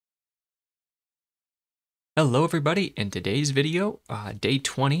Hello everybody, in today's video, day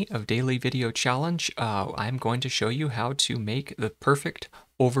 20 of Daily Video Challenge, I'm going to show you how to make the perfect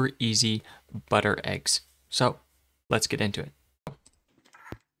over easy butter eggs. So, let's get into it.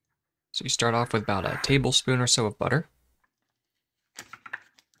 So you start off with about a tablespoon or so of butter.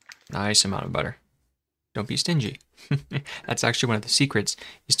 Nice amount of butter. Don't be stingy. That's actually one of the secrets,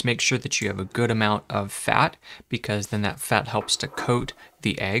 is to make sure that you have a good amount of fat, because then that fat helps to coat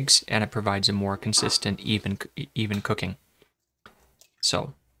the eggs and it provides a more consistent, even cooking.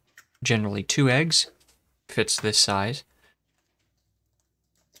 So, generally 2 eggs fits this size.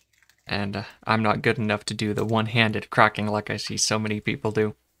 And I'm not good enough to do the one-handed cracking like I see so many people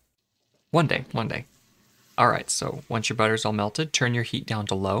do. One day. Alright, so once your butter's all melted, turn your heat down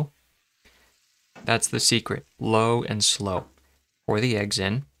to low. That's the secret, low and slow. Pour the eggs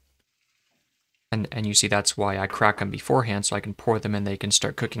in. And you see that's why I crack them beforehand, so I can pour them in, they can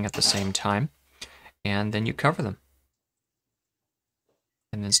start cooking at the same time. And then you cover them.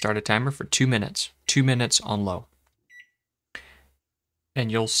 And then start a timer for 2 minutes. 2 minutes on low.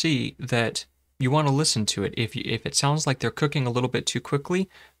 And you'll see that you want to listen to it. If it sounds like they're cooking a little bit too quickly,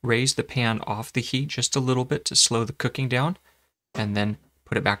 raise the pan off the heat just a little bit to slow the cooking down, and then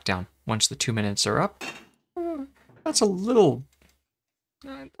put it back down. Once the 2 minutes are up, that's a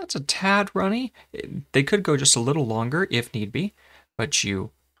tad runny. They could go just a little longer if need be, but you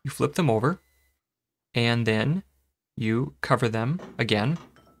flip them over, and then you cover them again,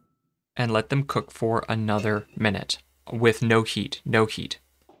 and let them cook for another minute with no heat. No heat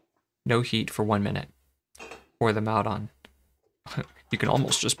for 1 minute. Pour them out on. You can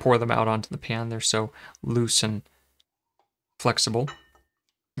almost just pour them out onto the pan. They're so loose and flexible.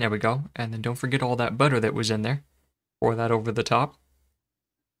 There we go. And then don't forget all that butter that was in there. Pour that over the top.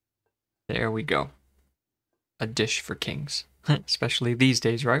 There we go. A dish for kings. Especially these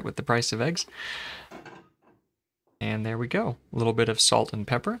days, right? With the price of eggs. And there we go. A little bit of salt and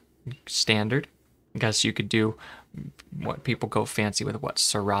pepper. Standard. I guess you could do what people go fancy with, what,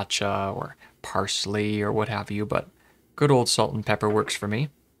 sriracha or parsley or what have you, but good old salt and pepper works for me.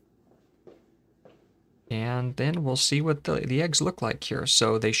 And then we'll see what the eggs look like here.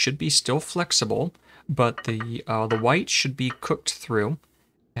 So they should be still flexible, but the white should be cooked through.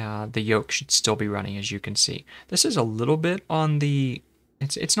 The yolk should still be runny, as you can see. This is a little bit on the,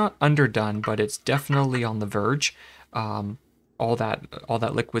 it's not underdone, but it's definitely on the verge. All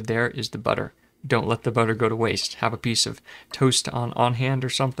that liquid there is the butter. Don't let the butter go to waste. Have a piece of toast on hand or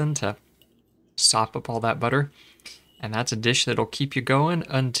something to sop up all that butter. And that's a dish that'll keep you going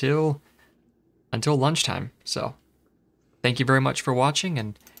until lunchtime. So, thank you very much for watching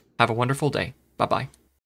and have a wonderful day. Bye-bye.